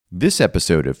This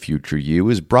episode of Future You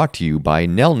is brought to you by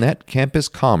Nelnet Campus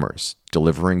Commerce,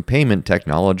 delivering payment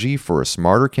technology for a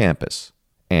smarter campus,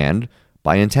 and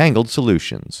by Entangled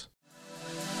Solutions.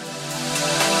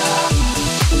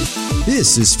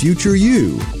 This is Future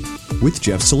You with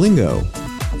Jeff Salingo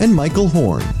and Michael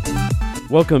Horn.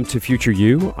 Welcome to Future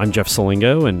You. I'm Jeff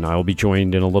Salingo, and I will be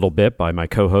joined in a little bit by my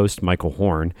co-host, Michael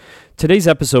Horn. Today's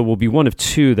episode will be one of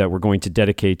two that we're going to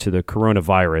dedicate to the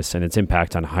coronavirus and its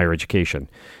impact on higher education.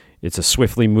 It's a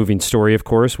swiftly moving story, of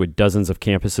course, with dozens of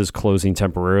campuses closing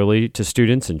temporarily to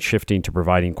students and shifting to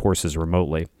providing courses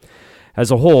remotely.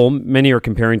 As a whole, many are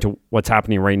comparing to what's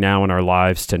happening right now in our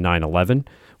lives to 9/11.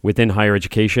 Within higher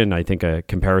education, I think a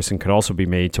comparison could also be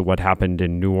made to what happened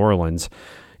in New Orleans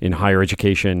in higher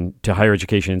education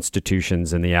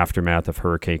institutions in the aftermath of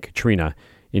Hurricane Katrina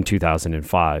in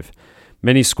 2005.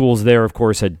 Many schools there, of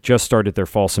course, had just started their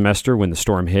fall semester when the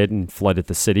storm hit and flooded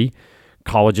the city.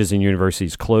 Colleges and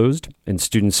universities closed, and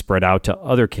students spread out to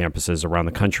other campuses around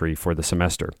the country for the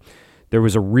semester. There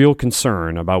was a real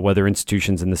concern about whether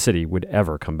institutions in the city would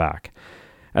ever come back.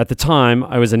 At the time,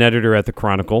 I was an editor at the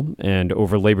Chronicle, and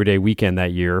over Labor Day weekend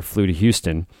that year, flew to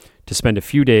Houston to spend a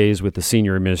few days with the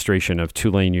senior administration of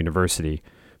Tulane University,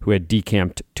 who had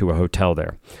decamped to a hotel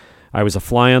there. I was a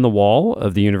fly on the wall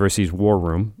of the university's war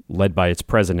room, led by its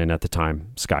president at the time,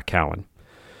 Scott Cowan.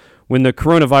 When the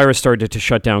coronavirus started to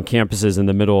shut down campuses in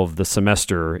the middle of the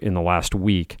semester in the last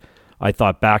week, I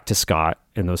thought back to Scott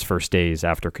in those first days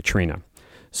after Katrina.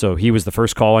 So he was the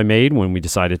first call I made when we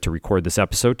decided to record this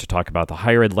episode to talk about the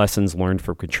higher ed lessons learned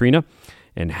from Katrina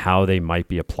and how they might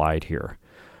be applied here.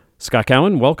 Scott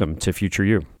Cowan, welcome to Future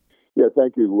You. Yeah,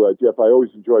 thank you, Jeff. I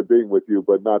always enjoy being with you,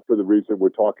 but not for the reason we're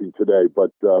talking today.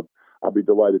 But I'll be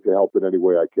delighted to help in any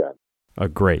way I can.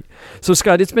 Great. So,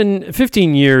 Scott, it's been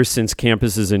 15 years since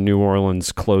campuses in New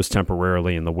Orleans closed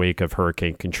temporarily in the wake of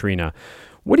Hurricane Katrina.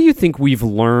 What do you think we've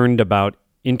learned about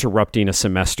interrupting a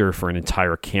semester for an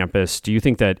entire campus? Do you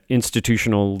think that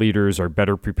institutional leaders are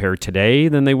better prepared today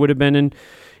than they would have been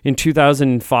in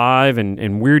 2005?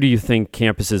 And where do you think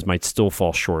campuses might still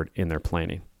fall short in their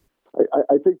planning?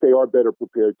 I think they are better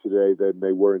prepared today than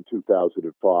they were in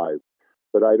 2005.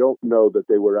 But I don't know that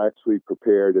they were actually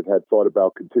prepared and had thought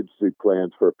about contingency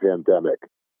plans for a pandemic.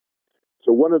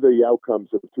 So one of the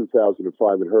outcomes of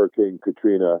 2005 and Hurricane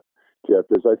Katrina, Jeff,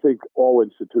 is I think all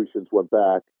institutions went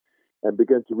back and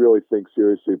began to really think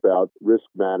seriously about risk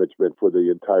management for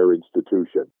the entire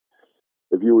institution.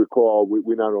 If you recall,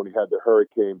 we not only had the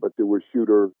hurricane, but there were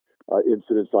shooter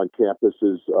incidents on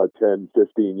campuses 10,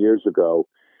 15 years ago.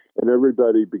 And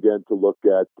everybody began to look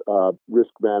at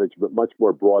risk management much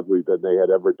more broadly than they had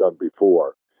ever done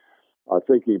before.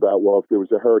 Thinking about, well, if there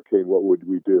was a hurricane, what would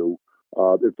we do?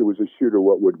 If there was a shooter,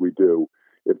 what would we do?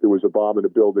 If there was a bomb in a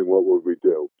building, what would we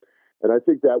do? And I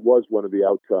think that was one of the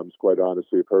outcomes, quite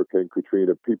honestly, of Hurricane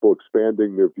Katrina, people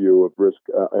expanding their view of risk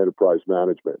enterprise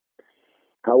management.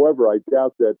 However, I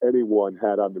doubt that anyone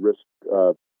had on the risk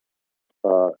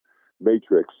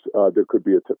matrix there could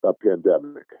be a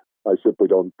pandemic. I simply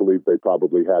don't believe they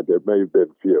probably had. There may have been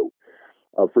few.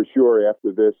 For sure,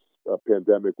 after this,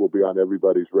 pandemic will be on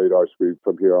everybody's radar screen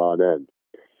from here on end.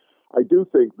 I do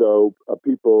think, though,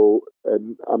 people,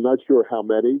 and I'm not sure how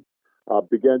many,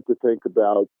 began to think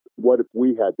about what if we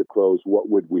had to close, what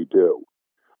would we do?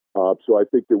 So I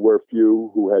think there were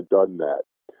few who had done that.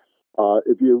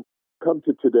 If you come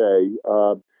to today,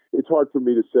 it's hard for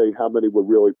me to say how many were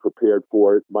really prepared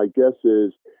for it. My guess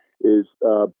is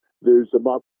there's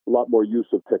a lot more use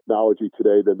of technology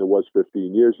today than there was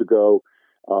 15 years ago.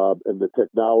 And the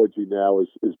technology now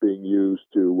is being used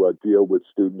to deal with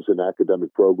students in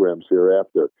academic programs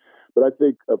hereafter. But I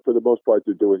think for the most part,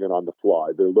 they're doing it on the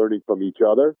fly. They're learning from each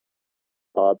other.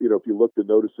 If you look at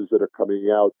notices that are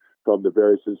coming out from the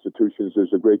various institutions,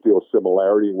 there's a great deal of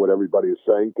similarity in what everybody is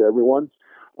saying to everyone.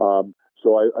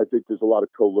 So I think there's a lot of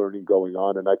co-learning going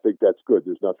on, and I think that's good.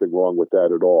 There's nothing wrong with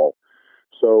that at all.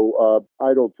 So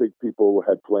I don't think people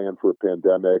had planned for a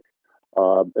pandemic.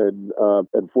 And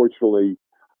unfortunately,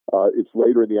 it's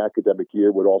later in the academic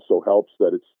year, what also helps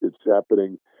that it's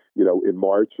happening, in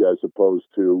March as opposed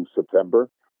to September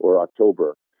or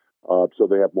October. So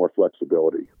they have more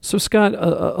flexibility. So, Scott,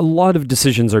 a lot of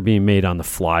decisions are being made on the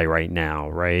fly right now,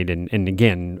 right? And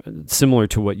again, similar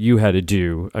to what you had to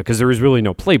do, because there is really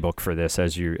no playbook for this,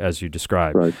 as you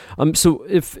described. Right. So,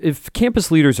 if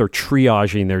campus leaders are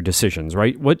triaging their decisions,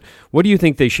 right? What do you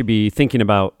think they should be thinking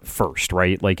about first,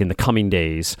 right? Like in the coming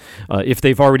days, if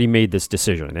they've already made this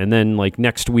decision, and then like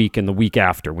next week and the week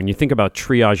after, when you think about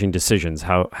triaging decisions,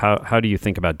 how do you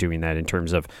think about doing that in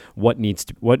terms of what needs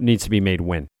to be made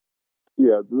when?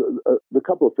 Yeah, the a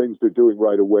couple of things they're doing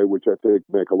right away, which I think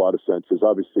make a lot of sense. Is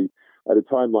obviously at a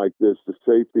time like this, the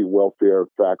safety and welfare of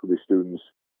faculty, students,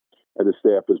 and the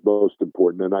staff is most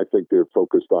important, and I think they're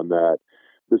focused on that.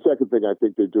 The second thing I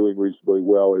think they're doing reasonably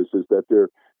well is that they're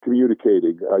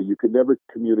communicating. You can never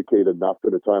communicate enough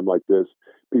at a time like this.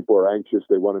 People are anxious;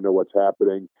 they want to know what's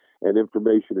happening, and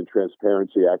information and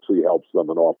transparency actually helps them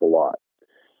an awful lot.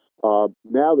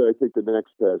 Now that I think the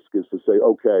next task is to say,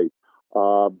 okay,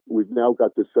 we've now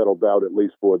got this settled out at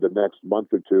least for the next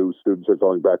month or two. Students are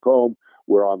going back home.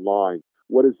 We're online.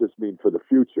 What does this mean for the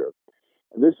future?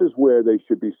 And this is where they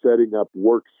should be setting up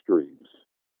work streams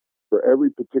for every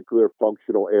particular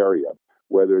functional area,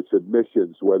 whether it's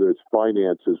admissions, whether it's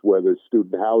finances, whether it's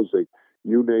student housing,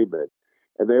 you name it.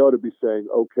 And they ought to be saying,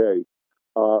 okay,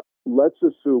 let's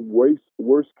assume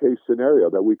worst case scenario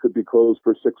that we could be closed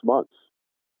for 6 months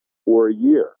or a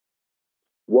year.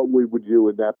 What we would do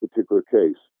in that particular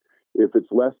case. If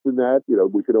it's less than that,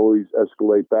 we can always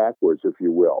escalate backwards, if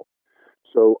you will.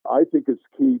 So I think it's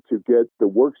key to get the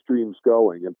work streams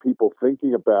going and people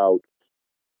thinking about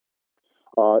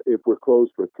if we're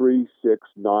closed for 3, 6,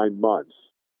 9 months,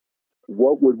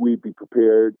 what would we be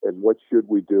prepared and what should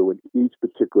we do in each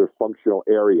particular functional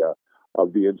area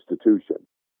of the institution?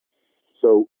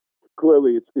 So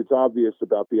clearly it's obvious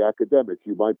about the academics.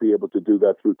 You might be able to do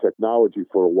that through technology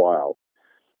for a while.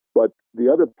 But the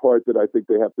other part that I think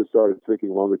they have to start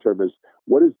thinking longer term is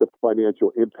what is the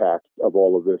financial impact of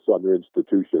all of this on their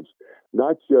institutions?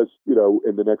 Not just,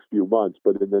 in the next few months,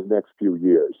 but in the next few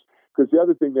years. Because the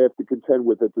other thing they have to contend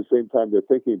with at the same time they're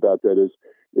thinking about that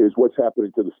is what's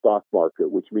happening to the stock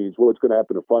market, which means what's going to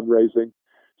happen to fundraising.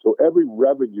 So every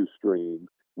revenue stream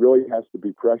really has to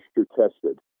be pressure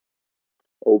tested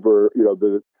over,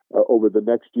 over the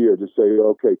next year to say,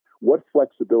 okay, what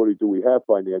flexibility do we have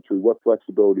financially? What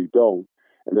flexibility don't?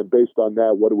 And then based on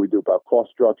that, what do we do about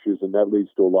cost structures? And that leads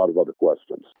to a lot of other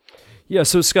questions. Yeah,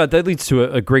 so Scott, that leads to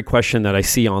a great question that I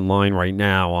see online right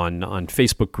now on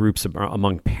Facebook groups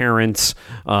among parents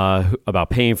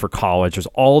about paying for college. There's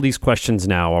all these questions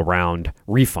now around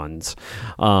refunds.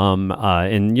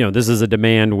 And this is a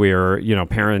demand where,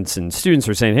 parents and students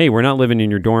are saying, hey, we're not living in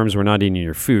your dorms, we're not eating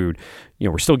your food.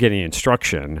 We're still getting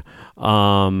instruction.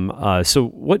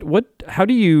 So how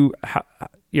do you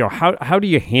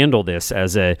handle this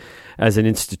as an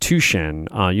institution?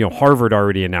 Harvard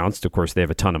already announced, of course, they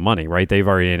have a ton of money, right? They've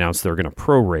already announced they're going to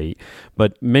prorate,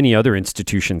 but many other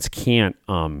institutions can't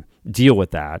deal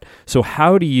with that. So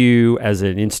how do you, as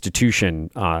an institution,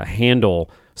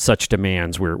 handle such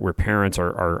demands where parents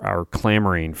are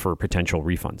clamoring for potential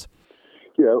refunds?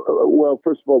 Yeah, well,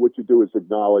 first of all, what you do is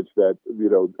acknowledge that,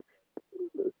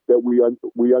 that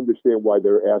we understand why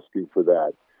they're asking for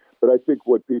that. But I think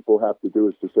what people have to do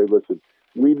is to say, listen,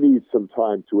 we need some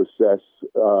time to assess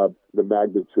the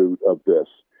magnitude of this.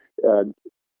 And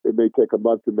it may take a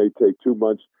month, it may take 2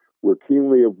 months. We're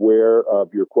keenly aware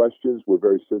of your questions. We're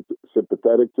very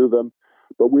sympathetic to them.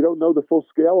 But we don't know the full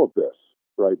scale of this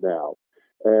right now.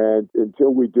 And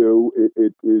until we do,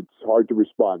 it's hard to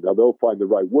respond. Now, they'll find the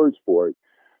right words for it.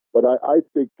 But I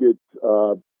think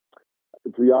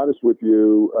to be honest with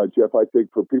you, Jeff, I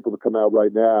think for people to come out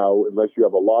right now, unless you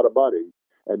have a lot of money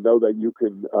and know that you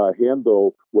can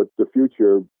handle what the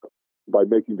future by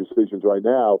making decisions right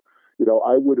now,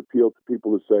 I would appeal to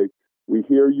people to say, we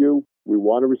hear you, we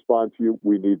want to respond to you,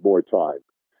 we need more time.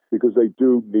 Because they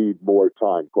do need more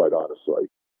time, quite honestly.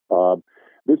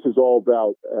 This is all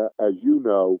about, as you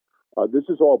know, this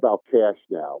is all about cash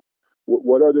now.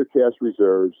 What are their cash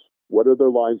reserves? What are their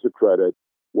lines of credit?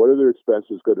 What are their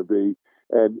expenses going to be?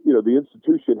 And, the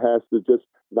institution has to just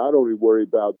not only worry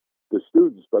about the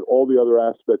students, but all the other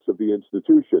aspects of the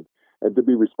institution. And to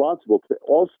be responsible to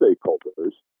all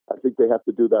stakeholders, I think they have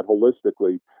to do that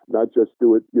holistically, not just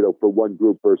do it, for one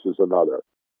group versus another.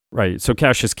 Right. So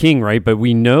cash is king, right? But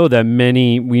we know that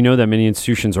many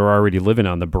institutions are already living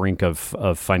on the brink of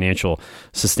financial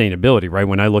sustainability, right?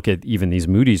 When I look at even these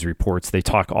Moody's reports, they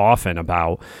talk often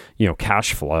about,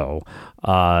 cash flow.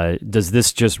 Does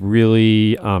this just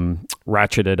really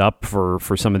ratchet it up for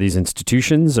some of these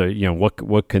institutions? Or,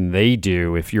 what can they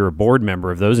do? If you're a board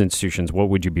member of those institutions, what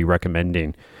would you be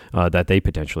recommending that they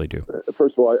potentially do?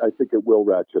 First of all, I think it will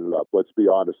ratchet it up. Let's be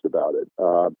honest about it.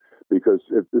 Because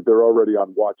if they're already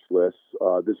on watch lists,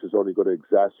 this is only going to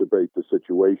exacerbate the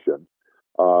situation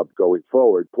going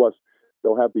forward. Plus,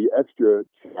 they'll have the extra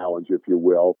challenge, if you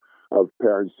will, of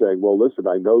parents saying, well, listen,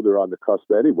 I know they're on the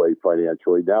cusp anyway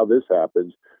financially. Now this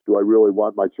happens. Do I really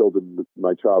want my child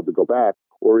to go back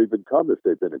or even come if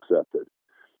they've been accepted?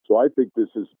 So I think this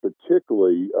is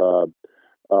particularly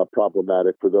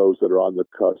problematic for those that are on the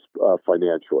cusp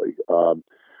financially.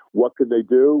 What can they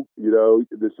do?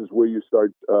 This is where you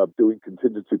start doing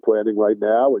contingency planning right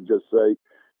now and just say,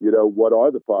 what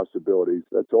are the possibilities?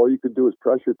 That's all you can do is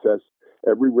pressure test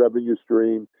every revenue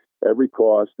stream, every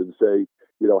cost, and say,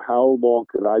 how long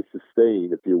can I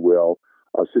sustain, if you will,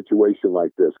 a situation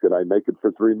like this? Can I make it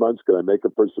for 3 months? Can I make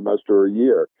it for a semester or a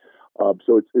year?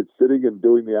 So it's sitting and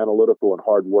doing the analytical and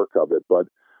hard work of it. But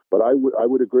I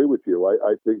would agree with you.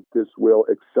 I think this will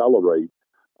accelerate,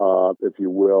 if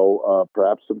you will,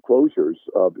 perhaps some closures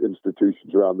of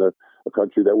institutions around the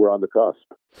country that were on the cusp.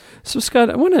 So, Scott,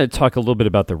 I want to talk a little bit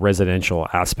about the residential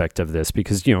aspect of this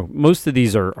because, most of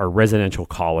these are residential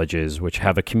colleges, which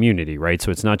have a community, right?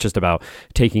 So it's not just about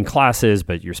taking classes,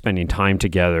 but you're spending time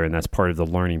together, and that's part of the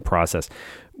learning process.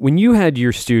 When you had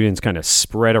your students kind of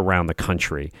spread around the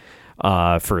country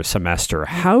for a semester,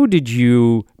 how did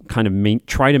you kind of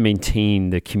try to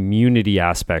maintain the community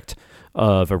aspect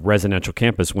of a residential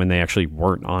campus when they actually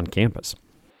weren't on campus?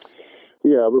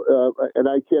 Yeah, and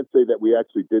I can't say that we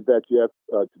actually did that, Jeff,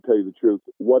 to tell you the truth.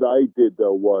 What I did,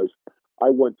 though, was I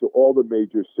went to all the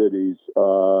major cities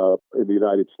in the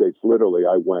United States. Literally,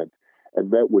 I went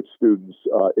and met with students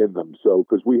in them. So,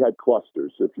 because we had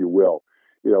clusters, if you will.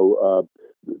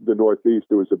 The Northeast,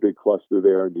 there was a big cluster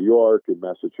there in New York and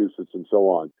Massachusetts and so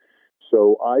on.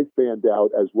 So I fanned out,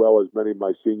 as well as many of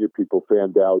my senior people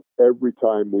fanned out, every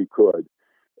time we could,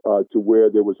 to where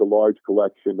there was a large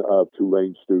collection of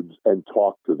Tulane students and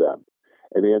talked to them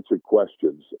and answered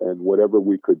questions and whatever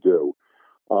we could do.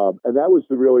 And that was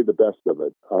really the best of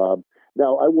it.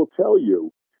 Now, I will tell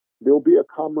you, there'll be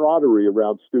a camaraderie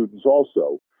around students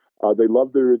also. They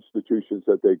love their institutions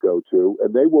that they go to,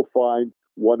 and they will find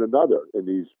one another in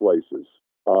these places.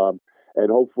 And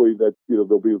hopefully that,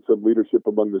 there'll be some leadership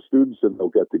among the students and they'll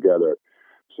get together.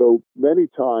 So many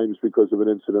times, because of an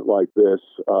incident like this,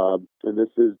 and this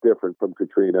is different from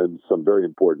Katrina in some very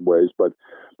important ways, but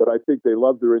I think they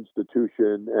love their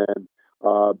institution, and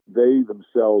they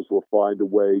themselves will find a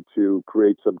way to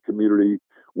create some community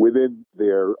within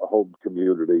their home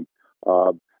community.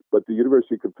 But the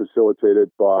university can facilitate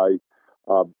it by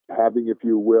having, if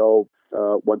you will,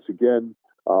 once again,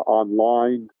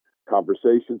 online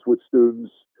conversations with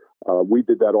students. We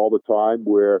did that all the time,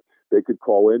 where they could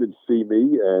call in and see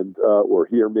me and or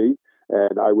hear me,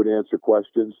 and I would answer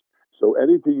questions. So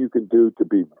anything you can do to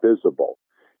be visible.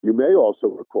 You may also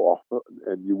recall,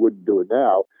 and you wouldn't do it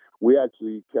now, we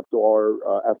actually kept our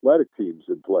athletic teams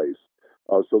in place.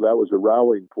 So that was a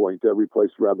rallying point to every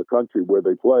place around the country where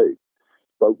they played.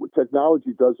 But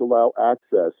technology does allow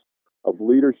access of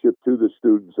leadership to the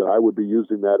students, and I would be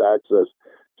using that access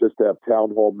just to have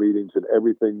town hall meetings and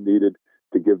everything needed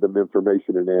to give them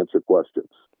information and answer questions.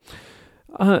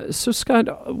 So,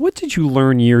 Scott, what did you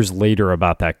learn years later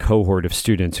about that cohort of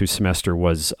students whose semester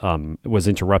was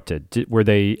interrupted? Were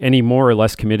they any more or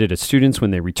less committed as students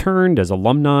when they returned as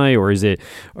alumni, or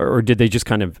did they just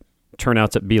kind of turn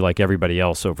out to be like everybody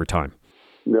else over time?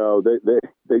 No,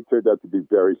 they turned out to be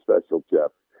very special,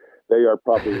 Jeff. They are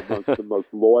probably amongst the most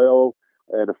loyal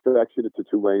and affectionate to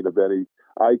Tulane of any.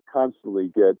 I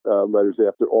constantly get letters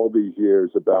after all these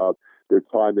years about their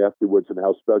time afterwards and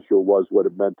how special it was, what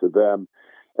it meant to them.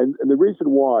 And the reason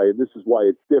why, and this is why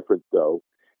it's different, though,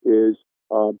 is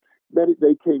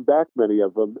they came back, many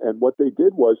of them, and what they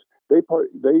did was they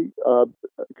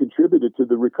contributed to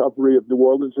the recovery of New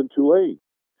Orleans and Tulane.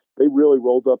 They really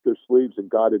rolled up their sleeves and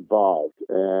got involved,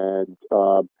 and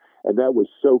that was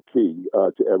so key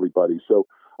to everybody. So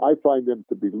I find them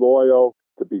to be loyal,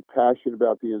 to be passionate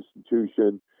about the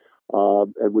institution,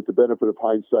 and with the benefit of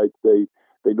hindsight,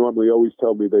 they normally always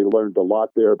tell me they learned a lot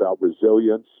there about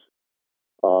resilience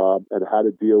and how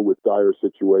to deal with dire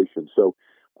situations. So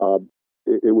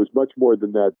it was much more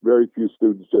than that. Very few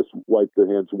students just wiped their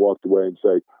hands and walked away and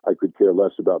say, I could care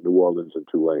less about New Orleans and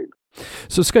Tulane.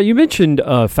 So, Scott, you mentioned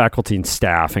faculty and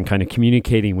staff and kind of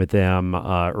communicating with them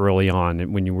early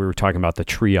on when we were talking about the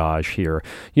triage here.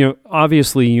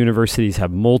 Obviously, universities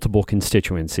have multiple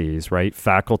constituencies, right?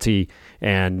 Faculty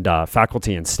and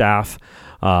staff.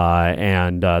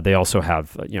 And they also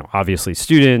have, obviously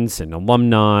students and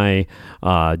alumni,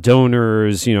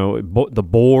 donors, the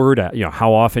board,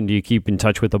 how often do you keep in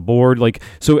touch with the board?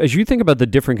 So as you think about the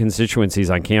different constituencies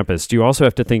on campus, do you also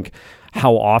have to think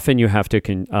how often you have to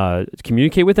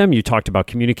communicate with them? You talked about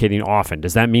communicating often.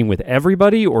 Does that mean with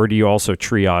everybody, or do you also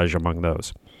triage among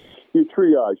those? You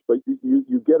triage, but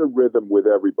you get a rhythm with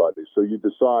everybody. So you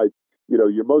decide,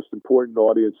 your most important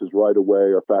audiences right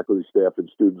away are faculty, staff, and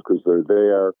students because they're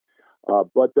there.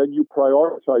 But then you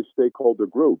prioritize stakeholder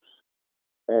groups,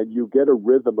 and you get a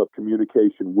rhythm of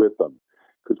communication with them.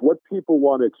 Because what people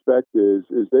want to expect is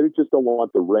they just don't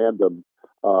want the random,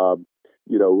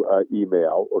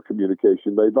 email or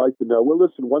communication. They'd like to know, well,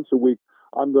 listen, once a week,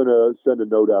 I'm going to send a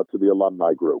note out to the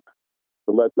alumni group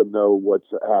to let them know what's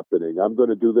happening. I'm going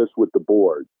to do this with the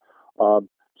board.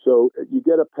 So you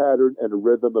get a pattern and a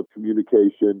rhythm of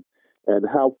communication, and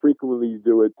how frequently you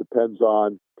do it depends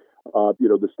on,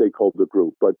 the stakeholder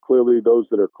group. But clearly those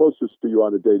that are closest to you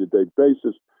on a day-to-day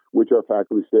basis, which are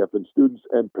faculty, staff, and students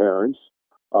and parents,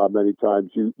 many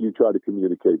times you try to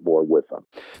communicate more with them.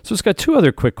 So it's got two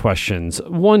other quick questions.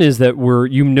 One is that we're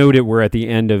at the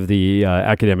end of the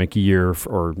academic year,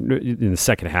 or in the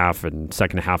second half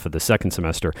of the second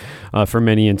semester for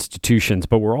many institutions,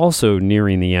 but we're also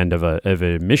nearing the end of an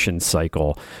admissions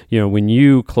cycle. When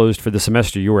you closed for the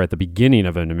semester, you were at the beginning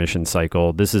of an admissions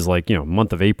cycle. This is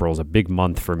month of April is a big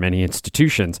month for many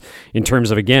institutions in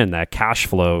terms of, again, that cash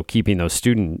flow, keeping those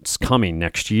students coming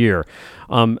next year.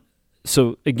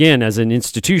 So again, as an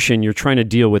institution, you're trying to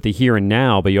deal with the here and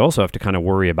now, but you also have to kind of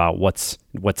worry about what's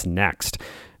next.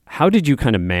 How did you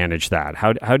kind of manage that?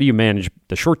 How do you manage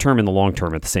the short term and the long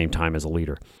term at the same time as a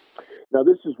leader? Now,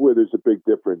 this is where there's a big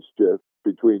difference, Jeff,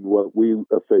 between what we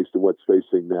faced and what's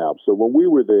facing now. So when we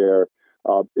were there,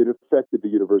 it affected the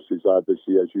universities,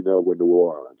 obviously, as you know, in New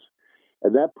Orleans.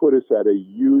 And that put us at a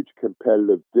huge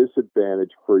competitive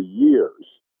disadvantage for years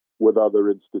with other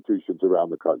institutions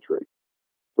around the country.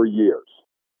 For years,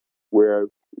 where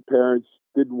parents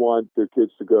didn't want their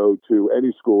kids to go to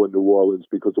any school in New Orleans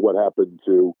because of what happened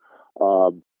to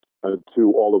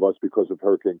all of us because of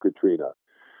Hurricane Katrina.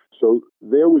 So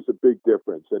there was a big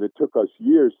difference, and it took us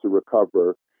years to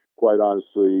recover, quite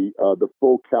honestly, the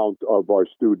full count of our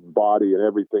student body and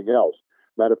everything else.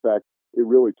 Matter of fact, it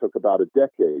really took about a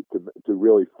decade to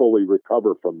really fully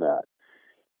recover from that.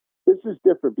 This is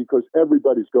different because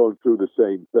everybody's going through the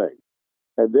same thing.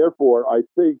 And therefore, I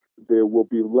think there will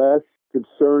be less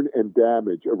concern and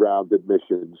damage around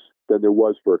admissions than there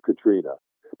was for Katrina,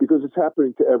 because it's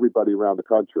happening to everybody around the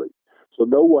country. So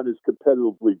no one is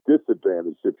competitively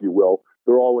disadvantaged, if you will.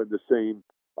 They're all in the same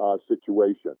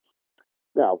situation.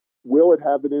 Now, will it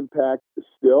have an impact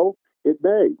still? It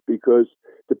may, because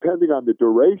depending on the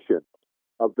duration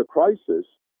of the crisis,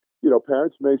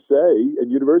 parents may say, and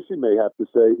university may have to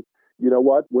say, you know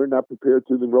what, we're not prepared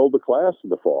to enroll the class in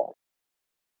the fall.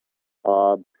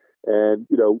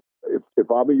 If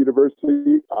I'm a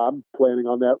university, I'm planning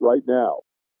on that right now.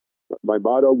 My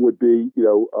motto would be,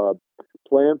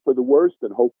 plan for the worst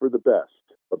and hope for the best,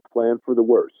 but plan for the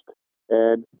worst.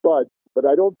 But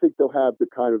I don't think they'll have the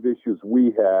kind of issues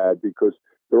we had, because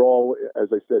they're all, as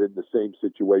I said, in the same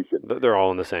situation. They're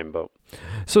all in the same boat.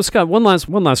 So, Scott, one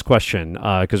last question,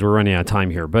 because we're running out of time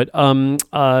here. But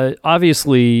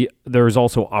obviously, there's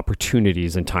also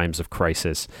opportunities in times of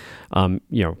crisis.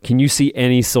 Can you see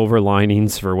any silver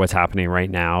linings for what's happening right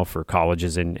now for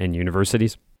colleges and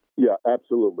universities? Yeah,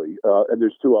 absolutely. And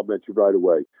there's two I'll mention right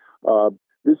away.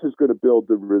 This is going to build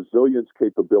the resilience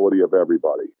capability of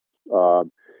everybody.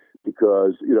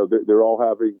 Because, they're all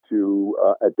having to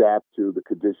adapt to the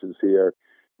conditions here.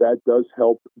 That does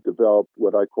help develop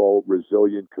what I call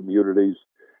resilient communities.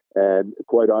 And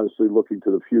quite honestly, looking to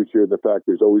the future, the fact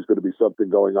there's always going to be something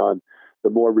going on,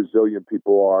 the more resilient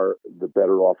people are, the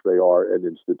better off they are in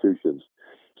institutions.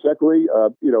 Secondly,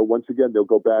 once again, they'll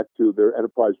go back to their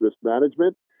enterprise risk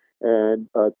management and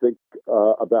think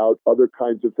about other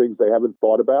kinds of things they haven't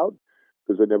thought about,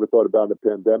 because they never thought about in a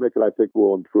pandemic, and I think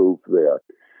we'll improve there.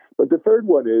 But the third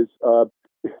one is,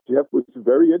 Jeff, what's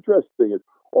very interesting is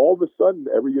all of a sudden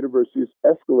every university is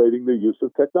escalating their use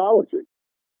of technology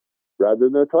rather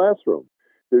than the classroom.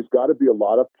 There's got to be a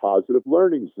lot of positive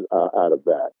learnings out of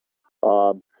that.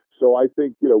 So I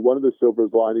think, one of the silver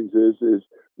linings is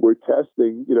we're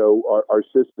testing, our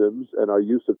systems and our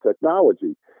use of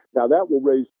technology. Now that will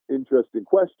raise interesting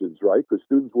questions, right? Because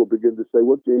students will begin to say,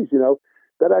 well, geez,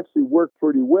 that actually worked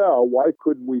pretty well. Why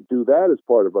couldn't we do that as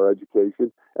part of our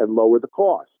education and lower the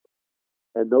cost?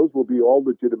 And those will be all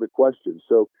legitimate questions.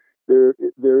 So there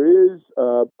is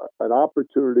an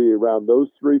opportunity around those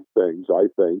three things, I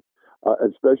think,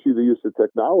 especially the use of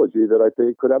technology, that I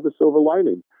think could have a silver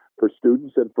lining for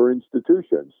students and for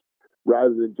institutions,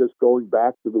 rather than just going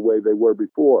back to the way they were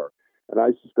before. And I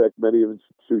suspect many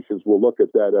institutions will look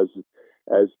at that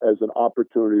as an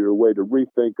opportunity or a way to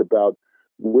rethink about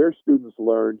where students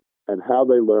learn and how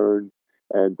they learn,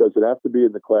 and does it have to be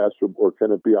in the classroom, or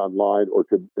can it be online, or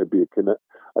can it be a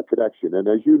connection? And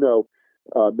as you know,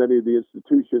 many of the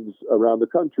institutions around the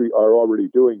country are already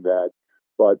doing that,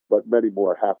 but many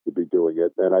more have to be doing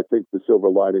it. And I think the silver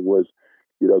lining was,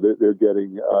 they're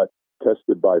getting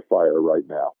tested by fire right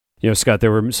now. Scott,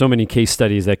 there were so many case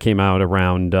studies that came out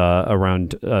around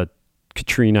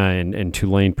Katrina and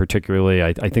Tulane particularly.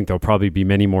 I think there'll probably be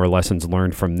many more lessons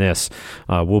learned from this.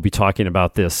 We'll be talking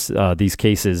about these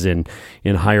cases in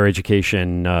higher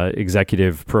education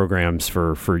executive programs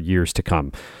for years to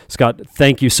come. Scott,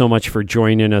 thank you so much for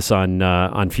joining us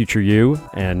on Future You,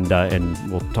 and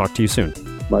we'll talk to you soon.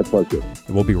 My pleasure.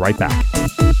 We'll be right back.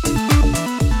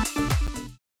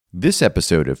 This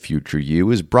episode of Future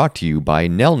You is brought to you by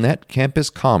Nelnet Campus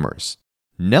Commerce.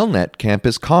 Nelnet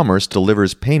Campus Commerce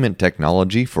delivers payment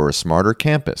technology for a smarter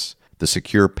campus. The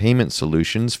secure payment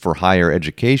solutions for higher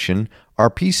education are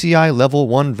PCI Level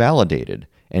 1 validated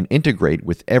and integrate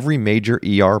with every major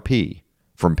ERP.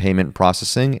 From payment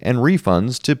processing and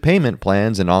refunds to payment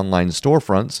plans and online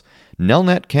storefronts,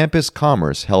 Nelnet Campus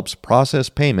Commerce helps process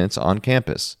payments on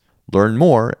campus. Learn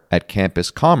more at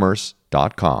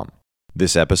campuscommerce.com.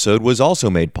 This episode was also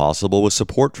made possible with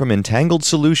support from Entangled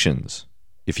Solutions.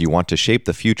 If you want to shape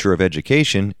the future of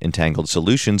education, Entangled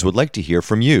Solutions would like to hear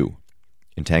from you.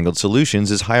 Entangled Solutions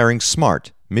is hiring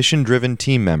smart, mission-driven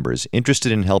team members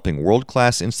interested in helping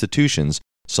world-class institutions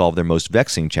solve their most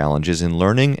vexing challenges in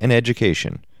learning and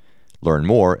education. Learn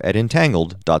more at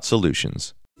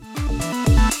entangled.solutions.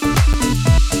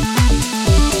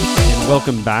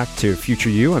 Welcome back to Future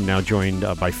You. I'm now joined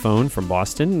by phone from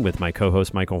Boston with my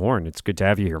co-host Michael Horn. It's good to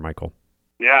have you here, Michael.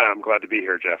 Yeah, I'm glad to be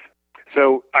here, Jeff.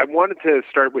 So I wanted to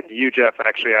start with you, Jeff,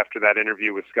 actually, after that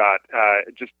interview with Scott,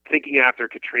 just thinking after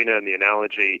Katrina and the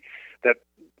analogy that,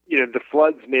 the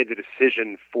floods made the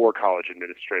decision for college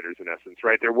administrators, in essence,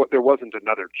 right? There wasn't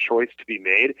another choice to be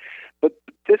made. But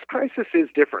this crisis is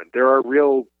different. There are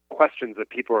real questions that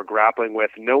people are grappling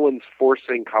with. No one's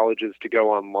forcing colleges to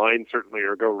go online, certainly,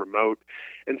 or go remote.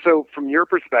 And so from your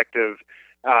perspective,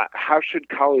 how should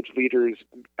college leaders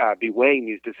be weighing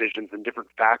these decisions and different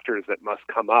factors that must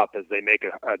come up as they make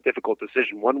a difficult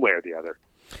decision one way or the other?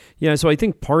 Yeah, so I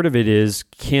think part of it is,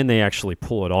 can they actually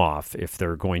pull it off if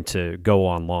they're going to go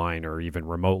online or even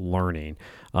remote learning?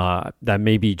 That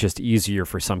may be just easier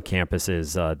for some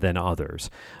campuses than others.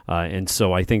 And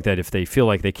so I think that if they feel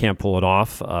like they can't pull it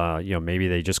off, maybe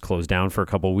they just close down for a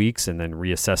couple of weeks and then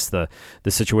reassess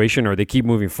the situation, or they keep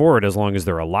moving forward as long as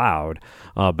they're allowed.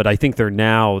 But I think there's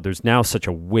now such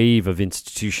a wave of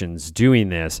institutions doing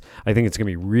this. I think it's going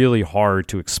to be really hard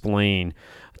to explain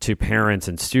to parents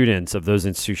and students of those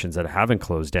institutions that haven't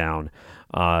closed down,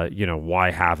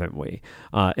 why haven't we?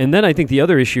 And then I think the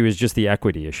other issue is just the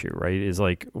equity issue, right? Is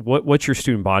like, what's your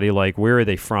student body like? Where are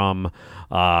they from?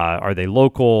 Are they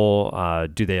local?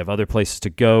 Do they have other places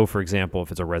to go? For example, if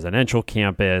it's a residential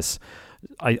campus,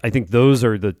 I think those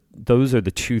are the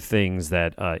two things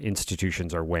that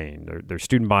institutions are weighing. Their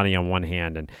student body on one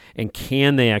hand, and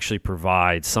can they actually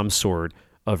provide some sort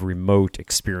of remote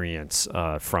experience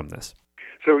from this?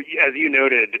 So as you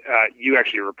noted, you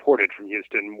actually reported from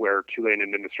Houston where Tulane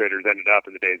administrators ended up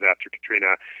in the days after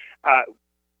Katrina.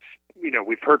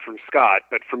 We've heard from Scott,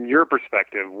 but from your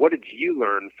perspective, what did you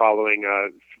learn following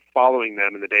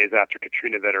them in the days after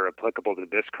Katrina that are applicable to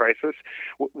this crisis?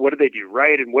 What did they do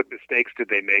right, and what mistakes did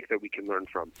they make that we can learn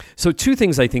from? So two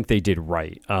things I think they did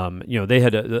right. They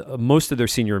had most of their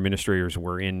senior administrators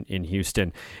were in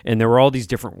Houston, and there were all these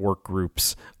different work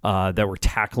groups that were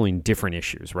tackling different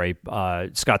issues, right?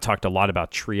 Scott talked a lot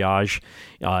about triage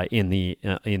in the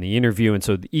interview, and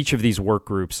so each of these work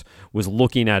groups was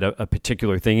looking at a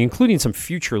particular thing, including some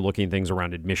future-looking things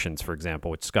around admissions, for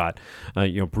example, which Scott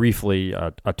briefly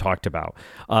talked about.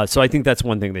 So I think that's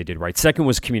one thing they did right. Second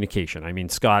was communication. I mean,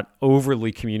 Scott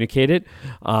overly communicated,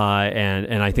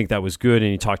 and I think that was good,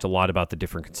 and he talked a lot about the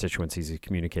different constituencies he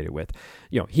communicated with.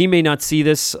 He may not see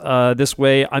this this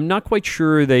way. I'm not quite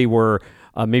sure they were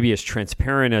maybe as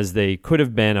transparent as they could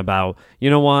have been about,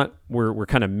 we're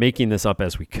kind of making this up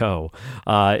as we go.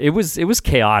 It was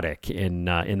chaotic in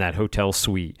that hotel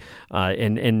suite,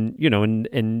 and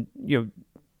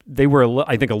they were,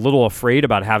 I think, a little afraid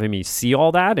about having me see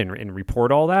all that and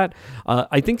report all that.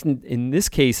 I think in this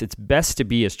case, it's best to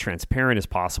be as transparent as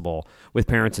possible with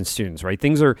parents and students, right?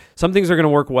 Some things are going to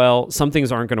work well. Some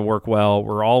things aren't going to work well.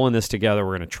 We're all in this together.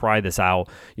 We're going to try this out.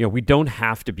 We don't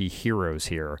have to be heroes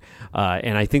here.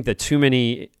 And I think that too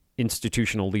many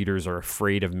institutional leaders are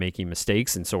afraid of making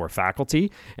mistakes, and so are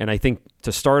faculty. And I think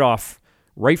to start off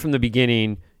right from the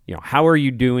beginning, how are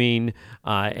you doing?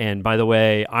 And by the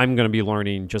way, I'm going to be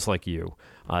learning just like you,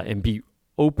 and be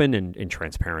open and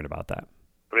transparent about that.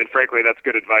 I mean, frankly, that's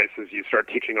good advice as you start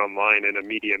teaching online in a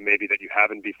medium maybe that you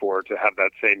haven't before. To have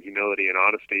that same humility and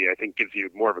honesty, I think, gives you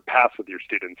more of a pass with your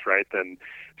students, right, than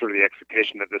sort of the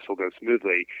expectation that this will go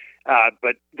smoothly.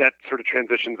 But that sort of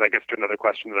transitions, I guess, to another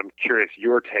question that I'm curious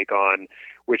your take on,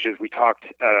 which is we talked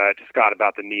to Scott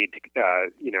about the need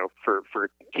to, for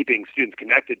keeping students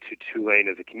connected to Tulane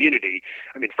as a community.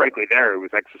 I mean, frankly, there it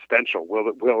was existential.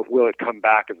 Will it come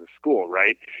back as a school,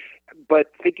 right? But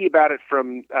thinking about it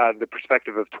from the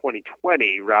perspective of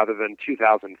 2020 rather than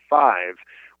 2005,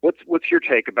 what's your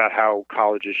take about how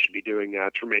colleges should be doing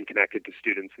to remain connected to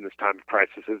students in this time of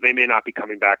crisis? As they may not be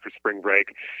coming back for spring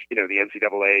break. The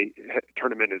NCAA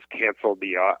tournament is canceled.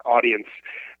 The audience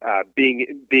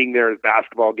being there as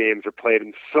basketball games are played,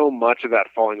 and so much of that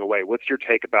falling away. What's your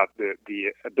take about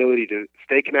the ability to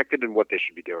stay connected and what they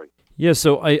should be doing? Yeah,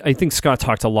 so I think Scott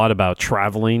talked a lot about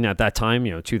traveling at that time.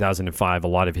 2005, a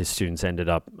lot of his students ended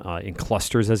up in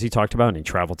clusters, as he talked about, and he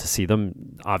traveled to see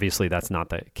them. Obviously, that's not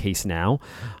the case now.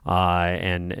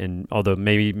 And although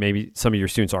maybe some of your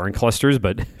students are in clusters,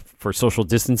 but for social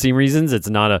distancing reasons, it's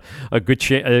not a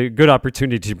good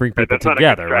opportunity to bring people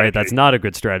together, right? That's not a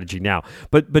good strategy now.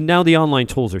 But now the online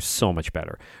tools are so much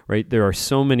better, right? There are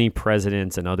so many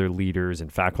presidents and other leaders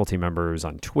and faculty members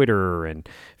on Twitter and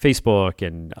Facebook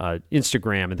and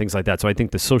Instagram and things like that. So I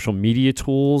think the social media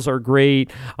tools are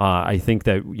great. I think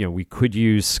that we could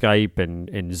use Skype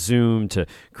and Zoom to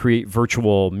create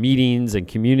virtual meetings and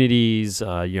communities.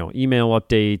 Email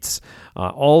updates.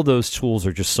 All those tools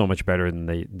are just so much better than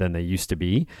they used to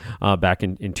be back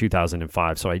in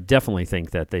 2005. So I definitely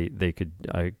think that they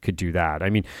could do that. I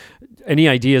mean, any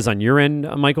ideas on your end,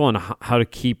 Michael, on how to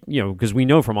keep, because we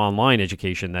know from online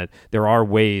education that there are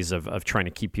ways of trying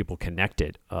to keep people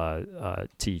connected to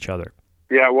each other.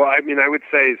 Yeah, well, I mean, I would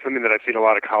say something that I've seen a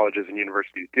lot of colleges and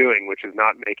universities doing, which is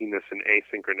not making this an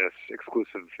asynchronous,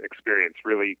 exclusive experience,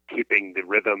 really keeping the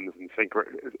rhythms and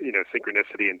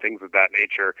synchronicity and things of that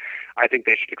nature. I think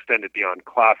they should extend it beyond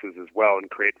classes as well and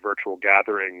create virtual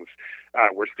gatherings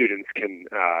where students can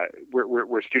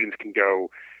go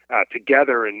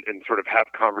together and sort of have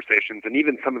conversations, and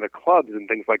even some of the clubs and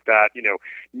things like that,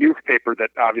 newspaper that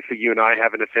obviously you and I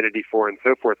have an affinity for and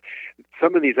so forth.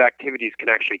 Some of these activities can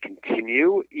actually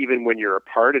continue even when you're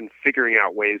apart, and figuring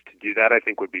out ways to do that, I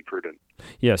think, would be prudent.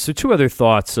 Yeah, so two other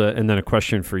thoughts and then a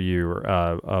question for you,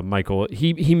 Michael.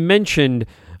 He mentioned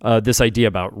this idea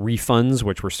about refunds,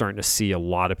 which we're starting to see a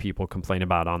lot of people complain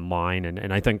about online,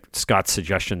 and I think Scott's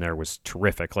suggestion there was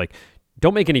terrific. Like,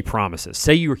 don't make any promises.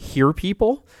 Say you hear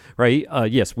people, right?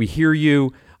 Yes, we hear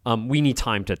you. We need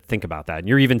time to think about that. And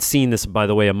you're even seeing this, by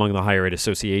the way, among the higher ed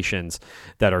associations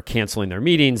that are canceling their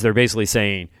meetings. They're basically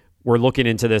saying, we're looking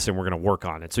into this and we're going to work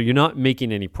on it. So you're not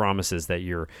making any promises that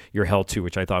you're held to,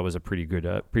 which I thought was a pretty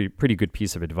good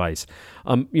piece of advice.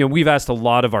 We've asked a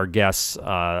lot of our guests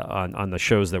on the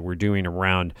shows that we're doing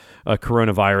around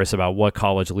coronavirus about what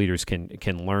college leaders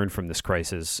can learn from this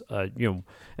crisis.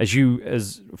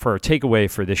 As for a takeaway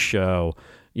for this show,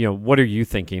 what are you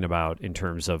thinking about in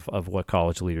terms of what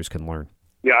college leaders can learn?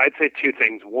 Yeah, I'd say two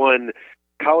things. One,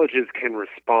 colleges can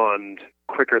respond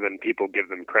quicker than people give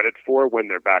them credit for when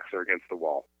their backs are against the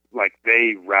wall. Like,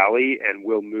 they rally and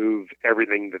will move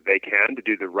everything that they can to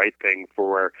do the right thing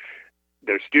for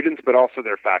their students, but also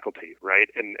their faculty, right?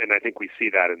 And I think we see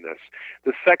that in this.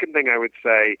 The second thing I would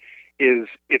say is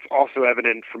it's also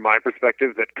evident from my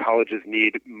perspective that colleges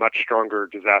need much stronger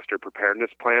disaster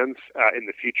preparedness plans in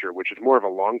the future, which is more of a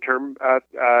long-term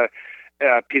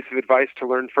piece of advice to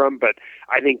learn from, but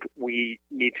I think we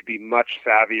need to be much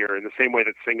savvier in the same way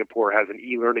that Singapore has an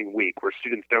e-learning week where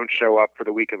students don't show up for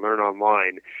the week and learn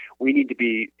online. We need to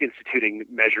be instituting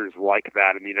measures like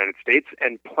that in the United States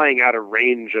and playing out a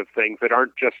range of things that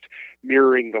aren't just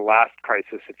mirroring the last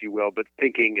crisis, if you will, but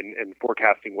thinking and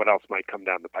forecasting what else might come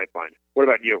down the pipeline. What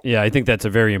about you? Yeah, I think that's a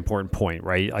very important point,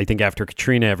 right? I think after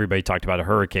Katrina, everybody talked about a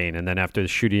hurricane, and then after the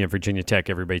shooting at Virginia Tech,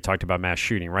 everybody talked about mass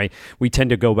shooting, right? We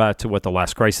tend to go back to what the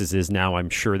last crisis is now. I'm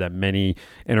sure that many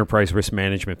enterprise risk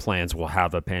management plans will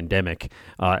have a pandemic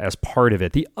as part of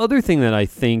it. The other thing that I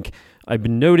think I've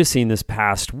been noticing this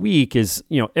past week is,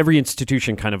 every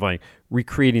institution kind of like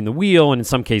recreating the wheel and in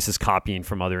some cases copying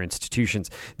from other institutions.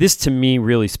 This to me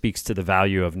really speaks to the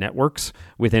value of networks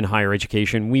within higher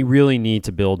education. We really need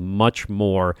to build much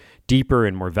more deeper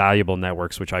and more valuable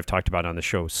networks, which I've talked about on the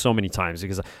show so many times,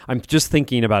 because I'm just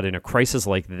thinking about in a crisis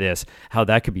like this, how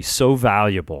that could be so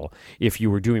valuable if you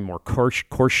were doing more course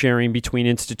sharing between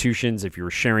institutions, if you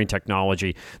were sharing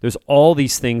technology. There's all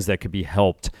these things that could be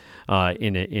helped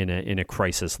in a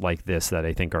crisis like this that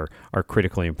I think are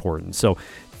critically important. So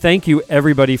thank you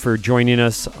everybody for joining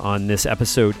us on this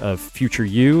episode of Future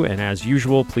You. And as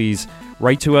usual, please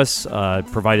write to us,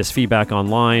 provide us feedback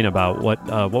online about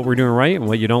what we're doing right and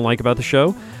what you don't like about the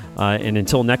show. And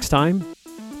until next time,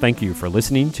 thank you for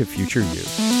listening to Future You.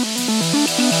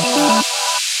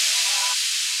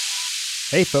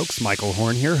 Hey folks, Michael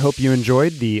Horn here. Hope you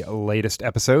enjoyed the latest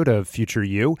episode of Future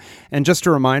You. And just a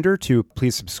reminder to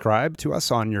please subscribe to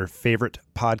us on your favorite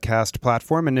podcast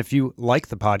platform. And if you like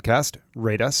the podcast,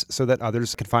 rate us so that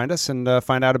others can find us and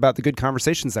find out about the good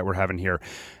conversations that we're having here.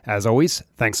 As always,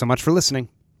 thanks so much for listening.